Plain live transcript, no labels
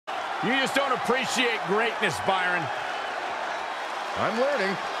You just don't appreciate greatness, Byron. I'm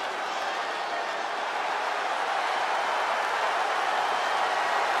learning.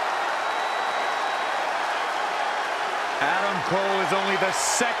 Adam Cole is only the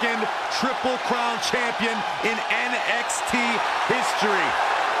second Triple Crown champion in NXT history.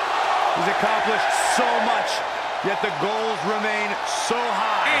 He's accomplished so much, yet the goals remain so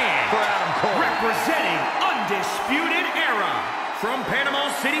high for Adam Cole. Representing Undisputed Era from Panama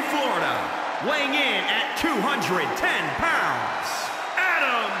City, Florida, weighing in at 210 pounds,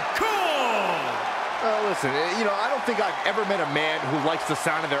 Adam Cole! Listen, I don't think I've ever met a man who likes the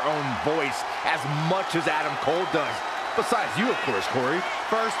sound of their own voice as much as Adam Cole does. Besides you, of course, Corey.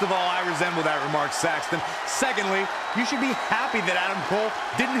 First of all, I resemble that remark, Saxton. Secondly, you should be happy that Adam Cole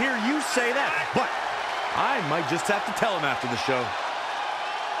didn't hear you say that. But I might just have to tell him after the show.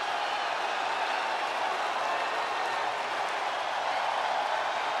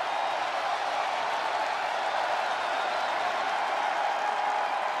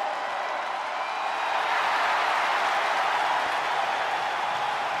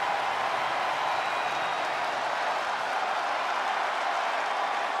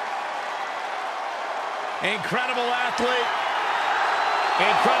 Incredible athlete.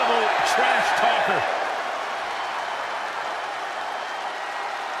 Incredible trash talker.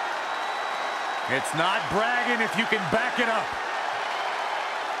 It's not bragging if you can back it up.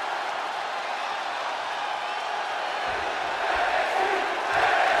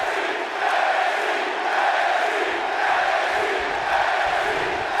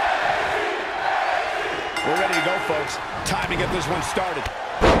 We're ready to go, folks. Time to get this one started.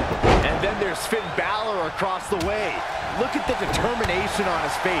 And then there's Finn Balor across the way. Look at the determination on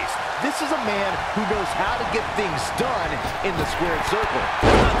his face. This is a man who knows how to get things done in the squared circle.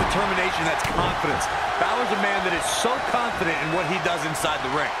 That's not determination, that's confidence. Balor's a man that is so confident in what he does inside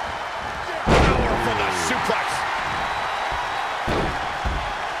the ring. Power for the suplex.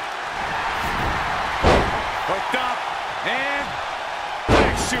 Hooked up, and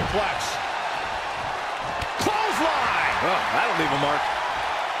Big suplex. Clothesline. oh, that'll leave a mark.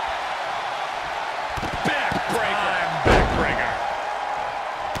 Backbreaker. Backbreaker.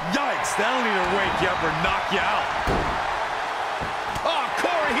 Yikes, that'll either wake you up or knock you out. Oh,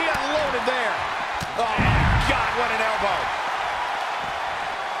 Corey, he unloaded there. Oh, my God, what an elbow.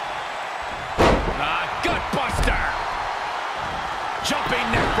 Gutbuster. Jumping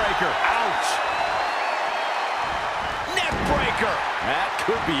neckbreaker. Ouch. Neckbreaker. That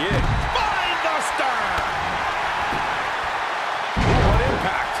could be it. Mindbuster. What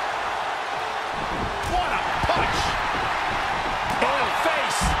impact. What a punch. In the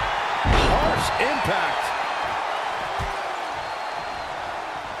face. Harsh impact.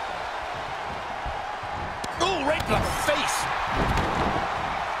 Ooh, right to the face.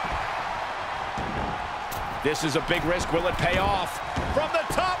 This is a big risk. Will it pay off? From the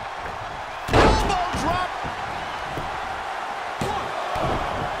top. Elbow drop.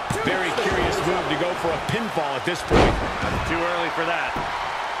 Very curious move to go for a pinfall at this point. That's too early for that.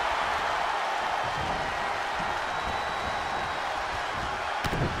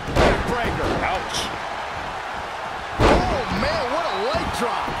 Breaker. Ouch. Oh, man, what a leg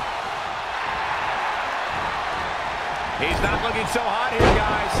drop. He's not looking so hot here,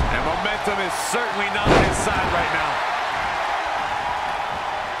 guys. And momentum is certainly not on his side right now.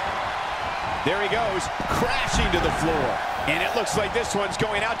 There he goes, crashing to the floor. And it looks like this one's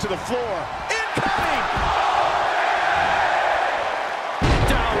going out to the floor. Incoming!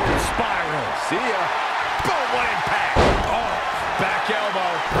 Downward spiral. See ya. Boom, what impact. Oh, back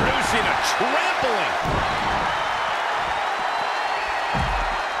elbow, producing a trampling.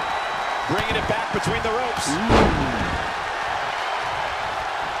 Bringing it back between the ropes.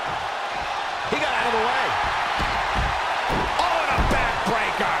 He got out of the way. Oh, and a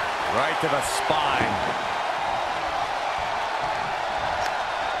backbreaker. Right to the spine.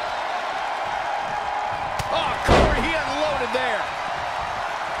 Oh, Corey, he unloaded there.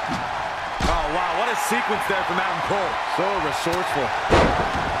 Oh, wow, what a sequence there from Adam Cole. So resourceful.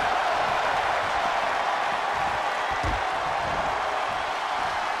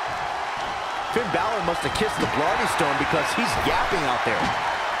 Finn Balor must have kissed the Blarney Stone because he's yapping out there.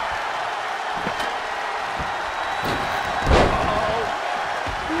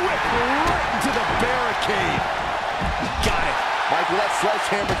 Whip right into the barricade. Got it. Michael, that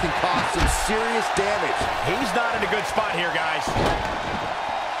sledgehammer can cause some serious damage. He's not in a good spot here, guys.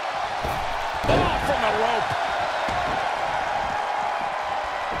 Oh, from the rope.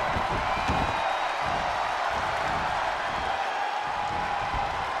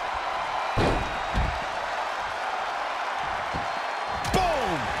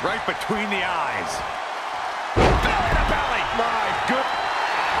 Boom. Right between the eyes. Belly to belly. My good.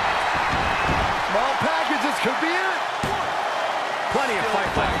 Small packages could be it. Plenty of fight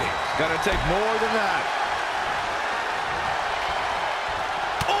left. Gonna take more than that.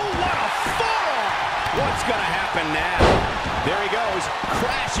 Oh, what a forearm! What's gonna happen now? There he goes,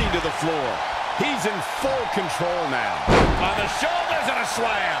 crashing to the floor. He's in full control now. On the shoulders and a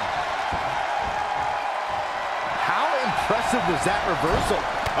slam. How impressive was that reversal?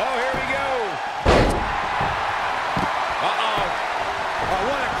 Oh, here we go. Uh-oh. Oh,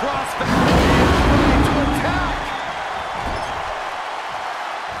 what a crossback. To attack.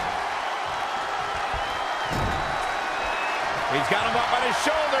 He's got him up on his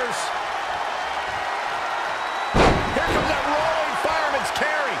shoulders. Here comes that rolling fireman's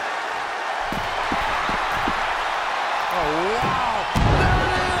carry. Oh, wow. There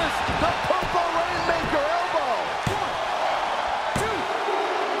it is. The purple rainmaker elbow.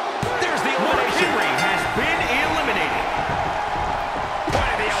 There's the Mark elimination. Henry has been eliminated.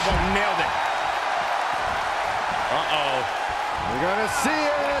 Point of the elbow, nailed it. Uh-oh. We're gonna see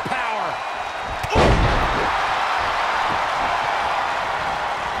it. Power.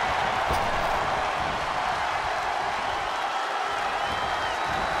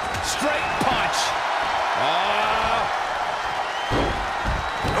 Straight punch.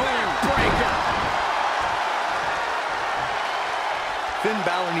 Breaker. Finn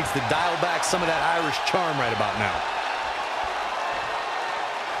Balor needs to dial back some of that Irish charm right about now.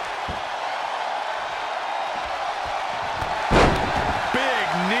 Big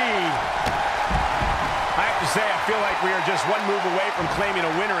knee. I have to say, I feel like we are just one move away from claiming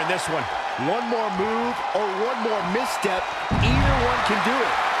a winner in this one. One more move or one more misstep, either one can do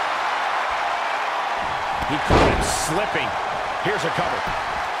it. He caught him slipping. Here's a cover.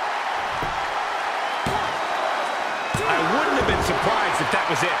 I wouldn't have been surprised if that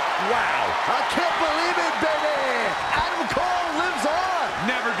was it. Wow. I can't believe it, baby. Adam Cole lives on.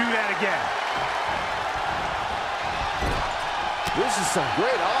 Never do that again. This is some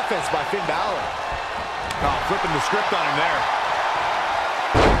great offense by Finn Balor. Oh, flipping the script on him there.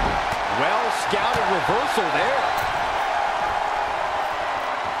 Well scouted reversal there.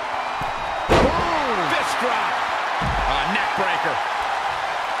 Boom! Fist drop. Neck breaker.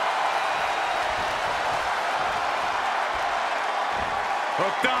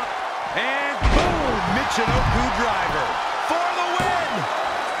 Hooked up. And boom! Michinoku driver. For the win.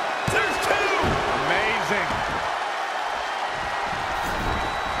 There's two. Amazing.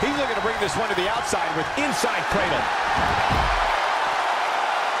 He's looking to bring this one to the outside with inside cradle.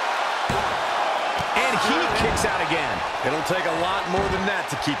 And he kicks out again. It'll take a lot more than that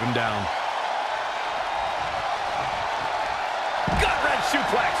to keep him down. Gut-wrench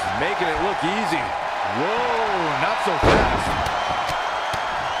suplex. Making it look easy. Whoa, not so fast.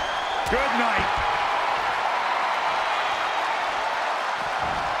 Good night.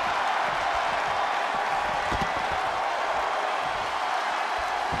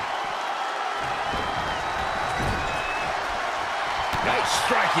 Nice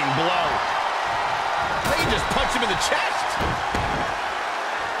striking blow. They just punch him in the chest.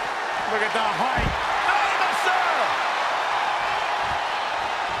 Look at the height. Oh, no, sir.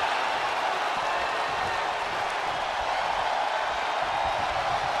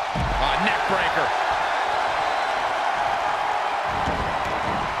 Neck breaker.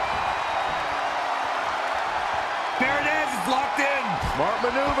 There it is. It's locked in. Smart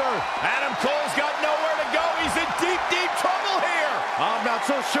maneuver. Adam Cole's got nowhere to go. He's in deep, deep trouble here. I'm not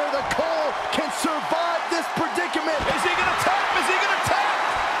so sure that Cole can survive this predicament. Is he going to tap? Is he going to tap?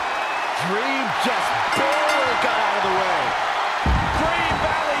 Dream just barely got out of the way. Green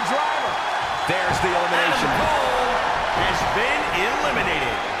Valley driver. There's the elimination. Adam Cole has been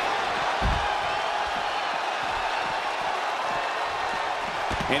eliminated.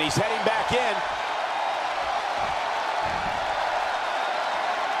 And he's heading back in.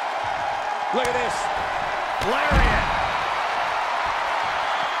 Look at this. Lariat.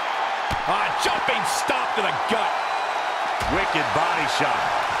 Jumping stop to the gut. Wicked body shot.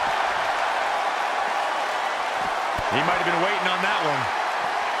 He might have been waiting on that one.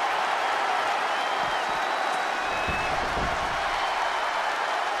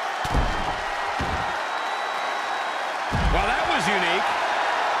 Well, that was unique.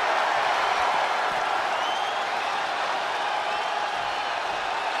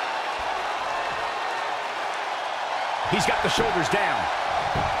 He's got the shoulders down.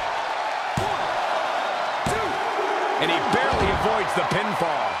 1, 2. And he barely avoids the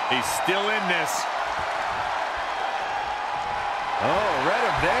pinfall. He's still in this. Oh, read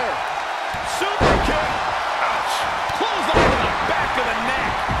him there. Super kick. Ouch. Close on the back of the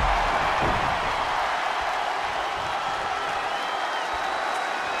neck.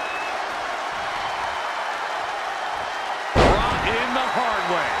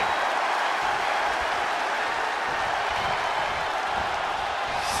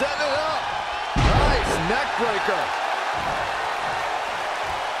 setting it up. Nice neck breaker.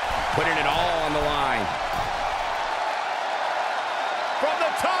 Putting it all on the line. From the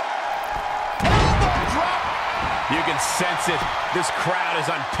top. Elbow drop. You can sense it. This crowd is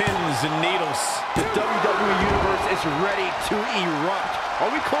on pins and needles. The WWE Universe is ready to erupt. Are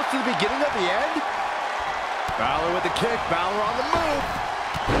we close to the beginning of the end? Balor with the kick. Balor on the move.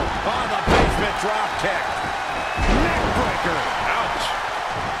 On the basement drop kick. Neck breaker. Ouch.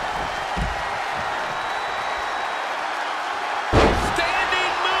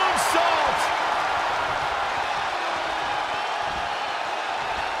 Standing moonsault.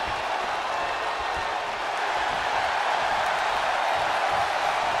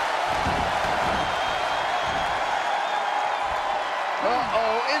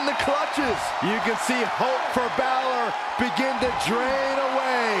 Uh-oh, in the clutches. You can see hope for Balor begin to drain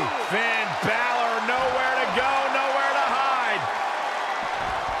away. Finn Balor, nowhere to go, nowhere to hide.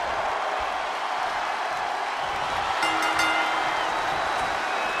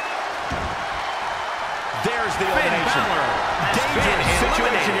 There's the elimination. Dangerous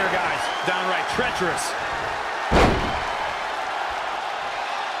situation here, guys. Downright treacherous.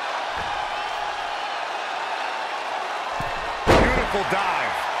 Beautiful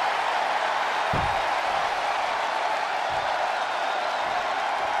dive.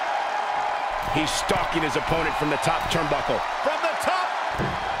 He's stalking his opponent from the top turnbuckle. From the top.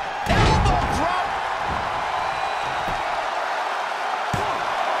 Elbow drop.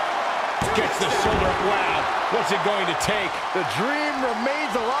 Gets the shoulder up loud. What's it going to take? The Dream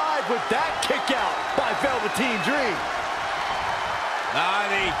remains alive with that kick out by Velveteen Dream.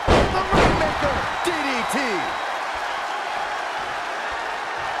 The Rainmaker DDT.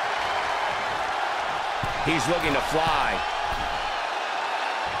 He's looking to fly.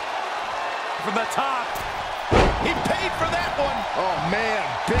 From the top. He paid for that one. Oh, man,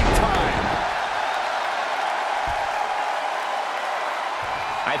 big time.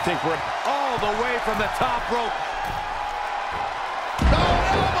 I think we're all the way from the top rope. No,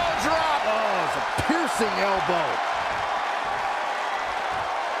 elbow drop. Oh, it's a piercing elbow.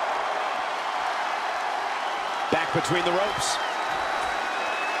 Back between the ropes.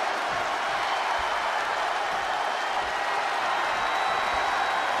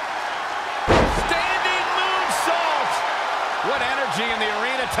 Standing moonsault. What energy in the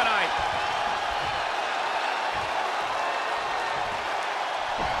arena tonight.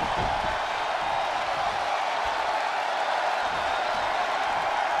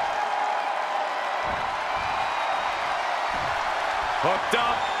 Hooked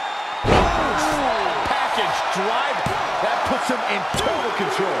up. Package drive. That puts him in total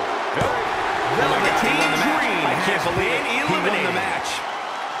control. Velveteen Dream I can't has believe been it. He won the eliminated. match.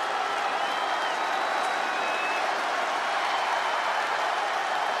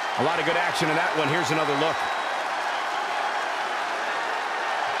 A lot of good action in that one. Here's another look.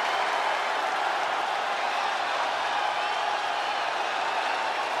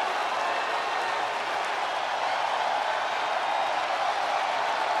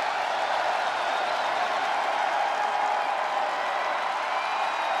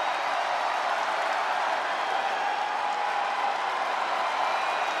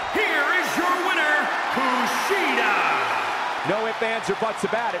 Here is your winner, Kushdia. No ifs, ands, or buts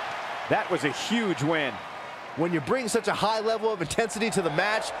about it. That was a huge win. When you bring such a high level of intensity to the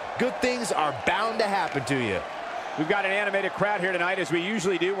match, good things are bound to happen to you. We've got an animated crowd here tonight, as we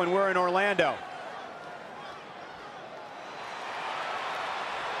usually do when we're in Orlando.